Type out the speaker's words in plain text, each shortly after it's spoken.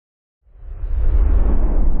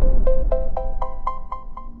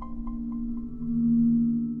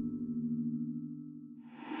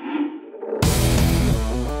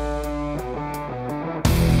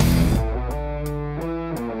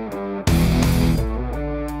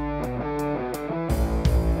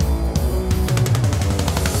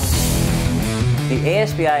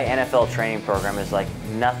ASPI NFL training program is like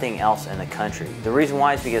nothing else in the country. The reason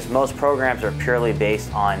why is because most programs are purely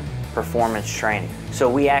based on performance training. So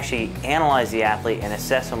we actually analyze the athlete and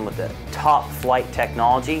assess them with the top flight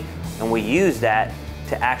technology, and we use that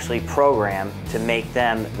to actually program to make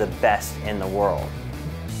them the best in the world.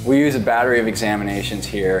 We use a battery of examinations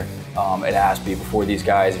here at ASPI before these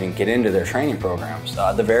guys even get into their training programs.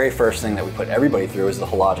 The very first thing that we put everybody through is the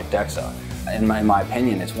Hologic DXA. In my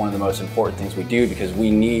opinion, it's one of the most important things we do because we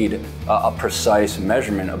need a precise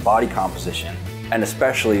measurement of body composition, and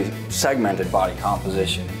especially segmented body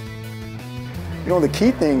composition. You know, the key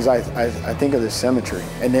things I think of the symmetry,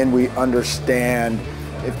 and then we understand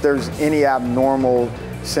if there's any abnormal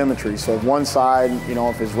symmetry. So if one side, you know,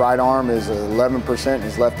 if his right arm is 11%,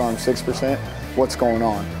 his left arm 6%, what's going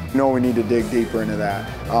on? You know, we need to dig deeper into that.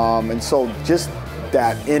 And so just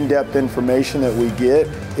that in-depth information that we get,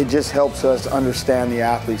 it just helps us understand the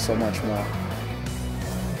athlete so much more.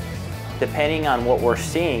 Depending on what we're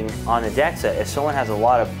seeing on the DXA, if someone has a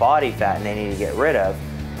lot of body fat and they need to get rid of,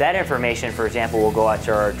 that information, for example, will go out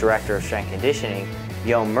to our director of strength conditioning,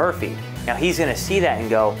 Yo Murphy. Now he's gonna see that and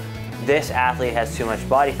go, this athlete has too much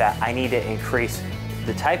body fat, I need to increase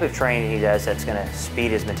the type of training he does that's gonna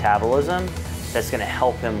speed his metabolism, that's gonna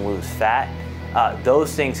help him lose fat.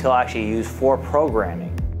 Those things he'll actually use for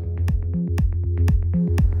programming.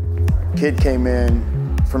 Kid came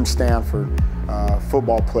in from Stanford,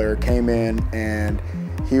 football player, came in and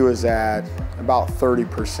he was at about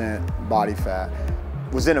 30% body fat.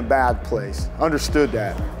 Was in a bad place, understood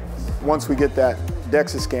that. Once we get that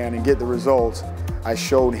DXA scan and get the results, I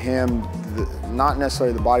showed him not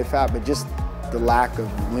necessarily the body fat, but just the lack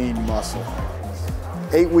of lean muscle.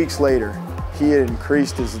 8 weeks later, he had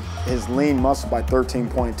increased his lean muscle by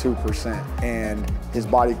 13.2%, and his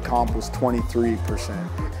body comp was 23%.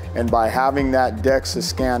 And by having that DXA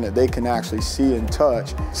scan that they can actually see and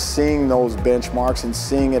touch, seeing those benchmarks and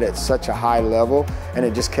seeing it at such a high level, and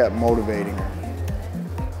it just kept motivating him.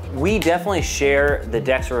 We definitely share the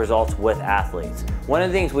DXA results with athletes. One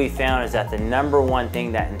of the things we found is that the #1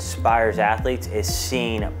 thing that inspires athletes is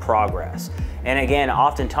seeing progress. And again,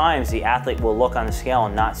 oftentimes the athlete will look on the scale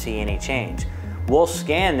and not see any change. We'll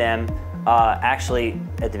scan them actually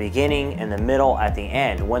at the beginning, in the middle, at the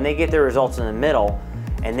end. When they get their results in the middle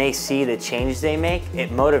and they see the changes they make,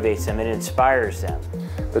 it motivates them, it inspires them.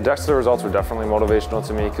 The DXA results were definitely motivational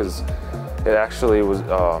to me because it actually was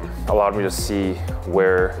allowed me to see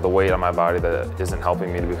where the weight on my body that isn't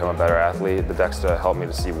helping me to become a better athlete. The DXA helped me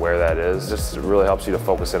to see where that is. Just really helps you to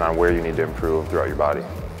focus in on where you need to improve throughout your body.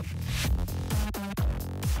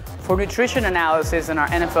 For nutrition analysis in our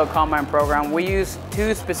NFL Combine program, we use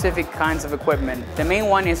 2 specific kinds of equipment. The main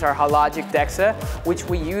one is our Hologic DXA, which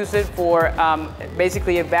we use it for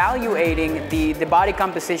basically evaluating the body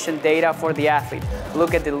composition data for the athlete.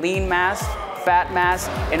 Look at the lean mass, fat mass,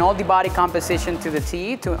 and all the body composition to the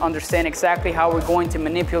T to understand exactly how we're going to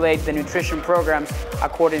manipulate the nutrition programs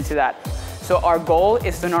according to that. So our goal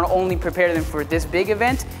is to not only prepare them for this big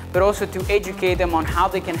event, but also to educate them on how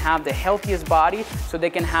they can have the healthiest body so they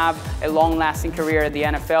can have a long-lasting career at the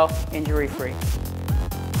NFL injury-free.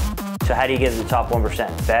 So how do you get to the top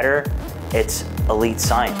 1%? Better, it's elite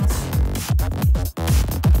science.